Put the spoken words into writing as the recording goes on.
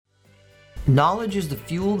Knowledge is the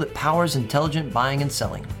fuel that powers intelligent buying and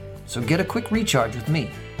selling. So get a quick recharge with me,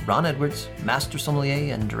 Ron Edwards, Master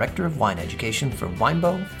Sommelier and Director of Wine Education for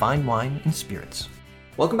Winebow Fine Wine and Spirits.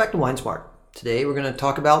 Welcome back to Wine Smart. Today we're going to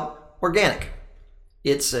talk about organic.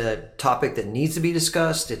 It's a topic that needs to be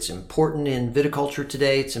discussed. It's important in viticulture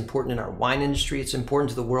today. It's important in our wine industry. It's important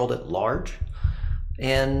to the world at large.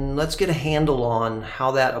 And let's get a handle on how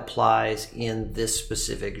that applies in this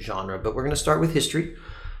specific genre. But we're going to start with history.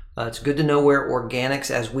 It's good to know where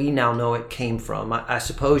organics, as we now know it, came from. I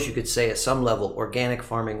suppose you could say at some level organic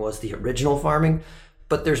farming was the original farming,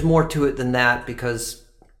 but there's more to it than that because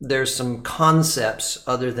there's some concepts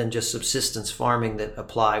other than just subsistence farming that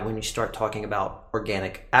apply when you start talking about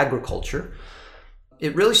organic agriculture.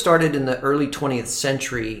 It really started in the early 20th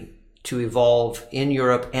century to evolve in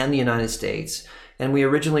Europe and the United States, and we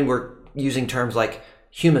originally were using terms like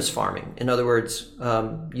humus farming. In other words,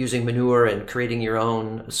 using manure and creating your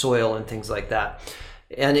own soil and things like that.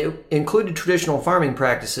 And it included traditional farming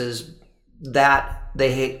practices that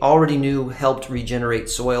they already knew helped regenerate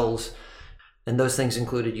soils. And those things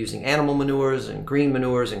included using animal manures and green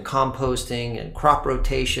manures and composting and crop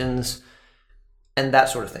rotations and that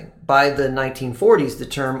sort of thing. By the 1940s, the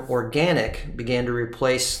term organic began to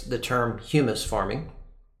replace the term humus farming.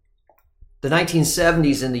 The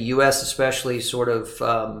 1970s in the US especially sort of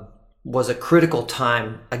was a critical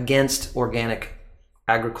time against organic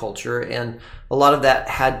agriculture, and a lot of that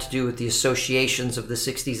had to do with the associations of the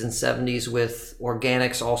 60s and 70s with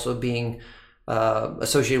organics also being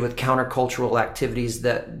associated with countercultural activities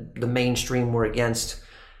that the mainstream were against.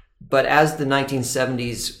 But as the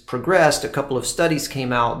 1970s progressed, a couple of studies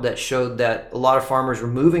came out that showed that a lot of farmers were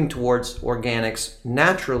moving towards organics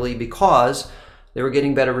naturally because they were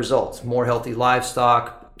getting better results, more healthy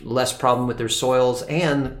livestock, less problem with their soils,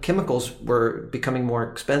 and chemicals were becoming more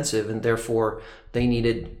expensive, and therefore they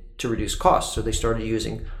needed to reduce costs. So they started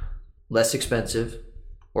using less expensive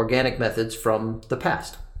organic methods from the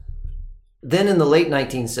past. Then in the late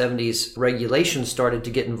 1970s, regulations started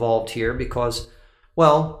to get involved here because,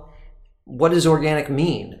 well, what does organic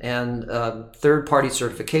mean? And third-party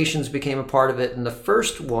certifications became a part of it. And the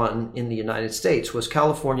first one in the United States was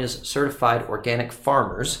California's Certified Organic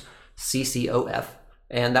Farmers, CCOF.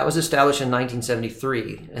 And that was established in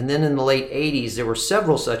 1973. And then in the late 80s, there were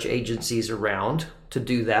several such agencies around to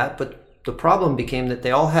do that. But the problem became that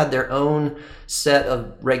they all had their own set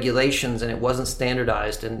of regulations and it wasn't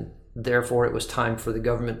standardized. And therefore, it was time for the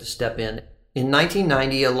government to step in. In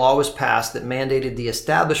 1990, a law was passed that mandated the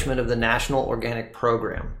establishment of the National Organic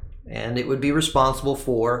Program, and it would be responsible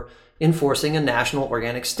for enforcing a national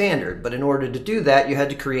organic standard. But in order to do that, you had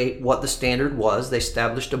to create what the standard was. They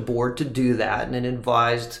established a board to do that, and it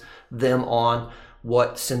advised them on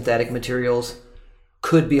what synthetic materials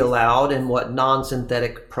could be allowed and what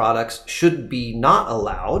non-synthetic products should be not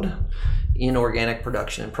allowed in organic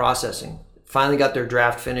production and processing. Finally got their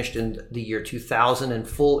draft finished in the year 2000, and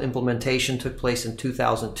full implementation took place in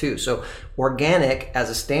 2002. So organic as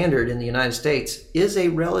a standard in the United States is a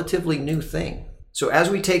relatively new thing. So as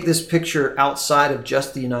we take this picture outside of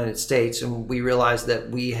just the United States, and we realize that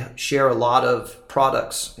we share a lot of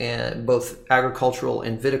products, both agricultural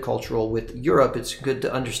and viticultural, with Europe, it's good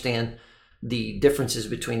to understand the differences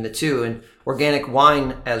between the two. And organic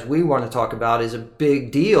wine, as we want to talk about, is a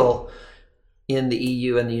big deal in the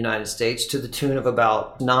EU and the United States, to the tune of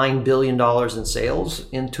about $9 billion in sales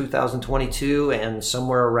in 2022 and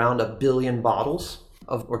somewhere around 1 billion bottles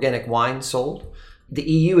of organic wine sold. The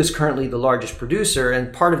EU is currently the largest producer,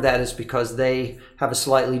 and part of that is because they have a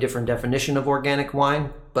slightly different definition of organic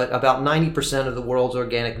wine, but about 90% of the world's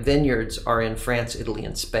organic vineyards are in France, Italy,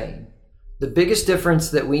 and Spain. The biggest difference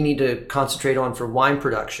that we need to concentrate on for wine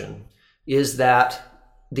production is that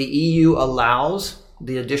the EU allows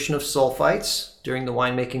the addition of sulfites during the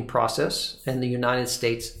winemaking process, and the United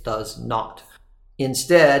States does not.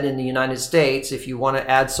 Instead, in the United States, if you want to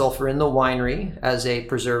add sulfur in the winery as a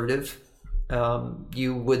preservative,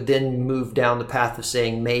 you would then move down the path of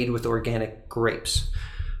saying made with organic grapes,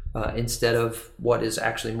 instead of what is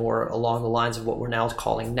actually more along the lines of what we're now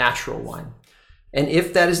calling natural wine. And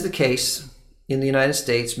if that is the case in the United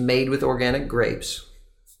States, made with organic grapes,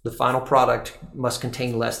 the final product must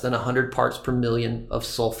contain less than 100 parts per million of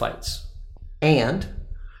sulfites. And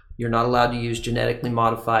you're not allowed to use genetically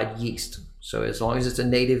modified yeast. So as long as it's a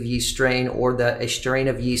native yeast strain or a strain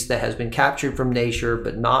of yeast that has been captured from nature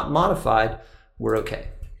but not modified, we're okay.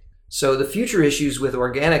 So the future issues with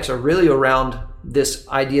organics are really around this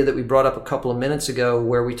idea that we brought up a couple of minutes ago,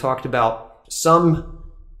 where we talked about some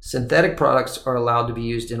synthetic products are allowed to be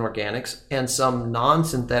used in organics and some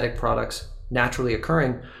non-synthetic products naturally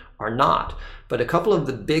occurring are not. But a couple of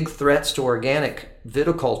the big threats to organic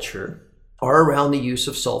viticulture are around the use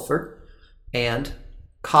of sulfur and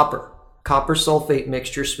copper. Copper sulfate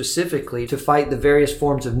mixture specifically to fight the various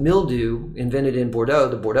forms of mildew invented in Bordeaux,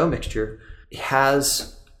 the Bordeaux mixture,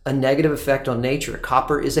 has a negative effect on nature.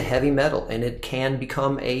 Copper is a heavy metal and it can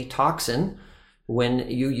become a toxin when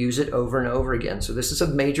you use it over and over again. So this is a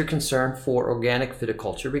major concern for organic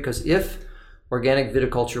viticulture, because if organic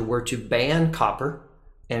viticulture were to ban copper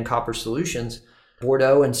and copper solutions,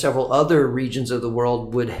 Bordeaux and several other regions of the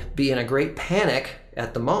world would be in a great panic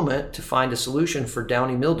at the moment to find a solution for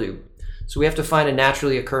downy mildew. So we have to find a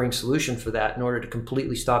naturally occurring solution for that in order to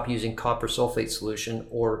completely stop using copper sulfate solution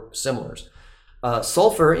or similars.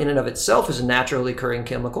 Sulfur in and of itself is a naturally occurring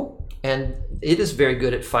chemical, and it is very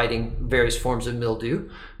good at fighting various forms of mildew.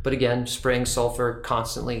 But again, spraying sulfur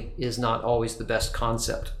constantly is not always the best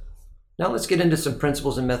concept. Now let's get into some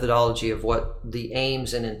principles and methodology of what the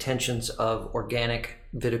aims and intentions of organic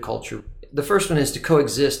viticulture. The first one is to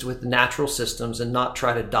coexist with natural systems and not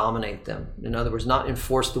try to dominate them. In other words, not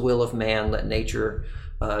enforce the will of man, let nature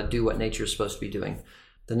do what nature is supposed to be doing.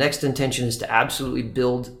 The next intention is to absolutely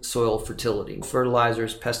build soil fertility.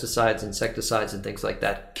 Fertilizers, pesticides, insecticides, and things like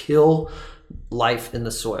that kill life in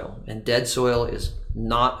the soil, and dead soil is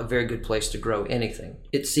not a very good place to grow anything.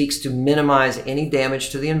 It seeks to minimize any damage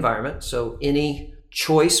to the environment, so any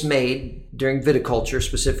choice made during viticulture,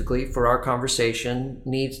 specifically for our conversation,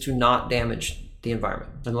 needs to not damage the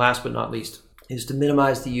environment. And last but not least is to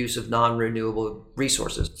minimize the use of non-renewable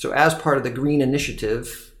resources. So as part of the green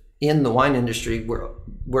initiative in the wine industry,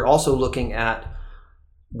 we're also looking at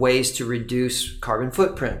ways to reduce carbon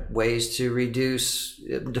footprint, ways to reduce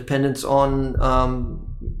dependence on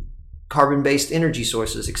carbon-based energy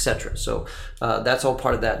sources, etc. So that's all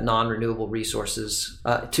part of that non-renewable resources.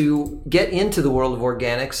 To get into the world of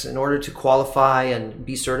organics, in order to qualify and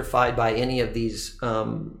be certified by any of these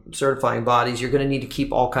certifying bodies, you're going to need to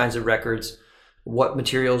keep all kinds of records. What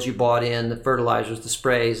materials you bought in, the fertilizers, the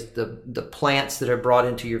sprays, the plants that are brought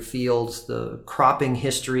into your fields, the cropping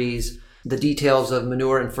histories, the details of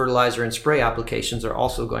manure and fertilizer and spray applications are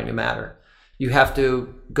also going to matter. You have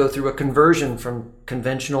to go through a conversion from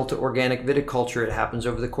conventional to organic viticulture. It happens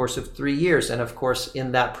over the course of 3 years. And of course,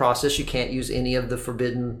 in that process, you can't use any of the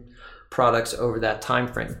forbidden products over that time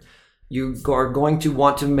frame. You are going to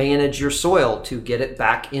want to manage your soil to get it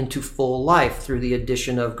back into full life through the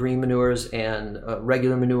addition of green manures and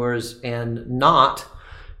regular manures, and not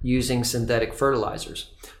using synthetic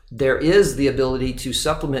fertilizers. There is the ability to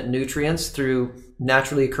supplement nutrients through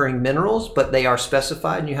naturally occurring minerals, but they are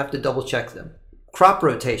specified and you have to double check them. Crop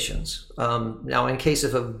rotations. Now, in case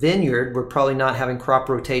of a vineyard, we're probably not having crop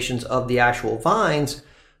rotations of the actual vines,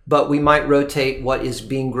 but we might rotate what is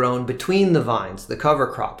being grown between the vines, the cover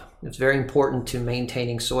crop. It's very important to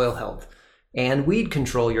maintaining soil health. And weed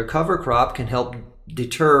control. Your cover crop can help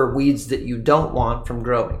deter weeds that you don't want from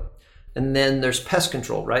growing. And then there's pest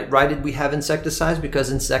control, right? Why did we have insecticides?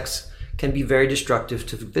 Because insects can be very destructive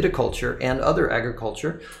to viticulture and other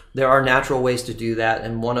agriculture. There are natural ways to do that,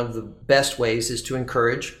 and one of the best ways is to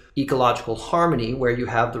encourage ecological harmony, where you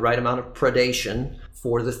have the right amount of predation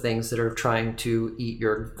for the things that are trying to eat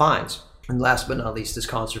your vines. And last but not least is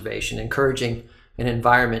conservation, encouraging an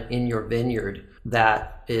environment in your vineyard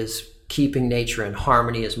that is keeping nature in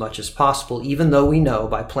harmony as much as possible, even though we know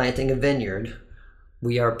by planting a vineyard,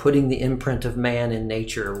 we are putting the imprint of man in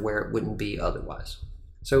nature where it wouldn't be otherwise.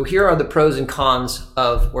 So here are the pros and cons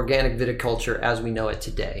of organic viticulture as we know it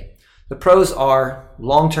today. The pros are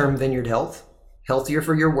long-term vineyard health, healthier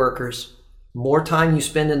for your workers, more time you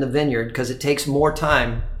spend in the vineyard because it takes more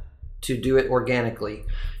time to do it organically,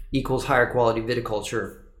 equals higher quality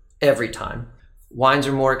viticulture every time. Wines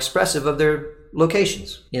are more expressive of their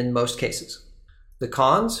locations in most cases. The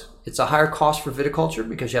cons, it's a higher cost for viticulture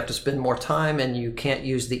because you have to spend more time and you can't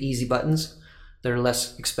use the easy buttons. They're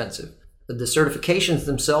less expensive. The certifications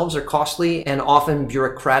themselves are costly and often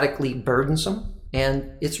bureaucratically burdensome,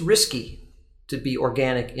 and it's risky to be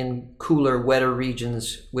organic in cooler, wetter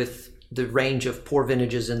regions with the range of poor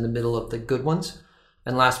vintages in the middle of the good ones.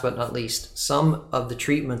 And last but not least, some of the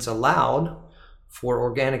treatments allowed for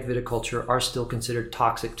organic viticulture are still considered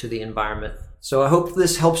toxic to the environment. So I hope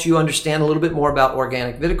this helps you understand a little bit more about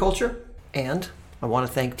organic viticulture. And I want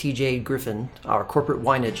to thank TJ Griffin, our corporate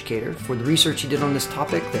wine educator, for the research he did on this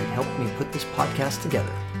topic that helped me put this podcast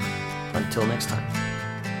together. Until next time.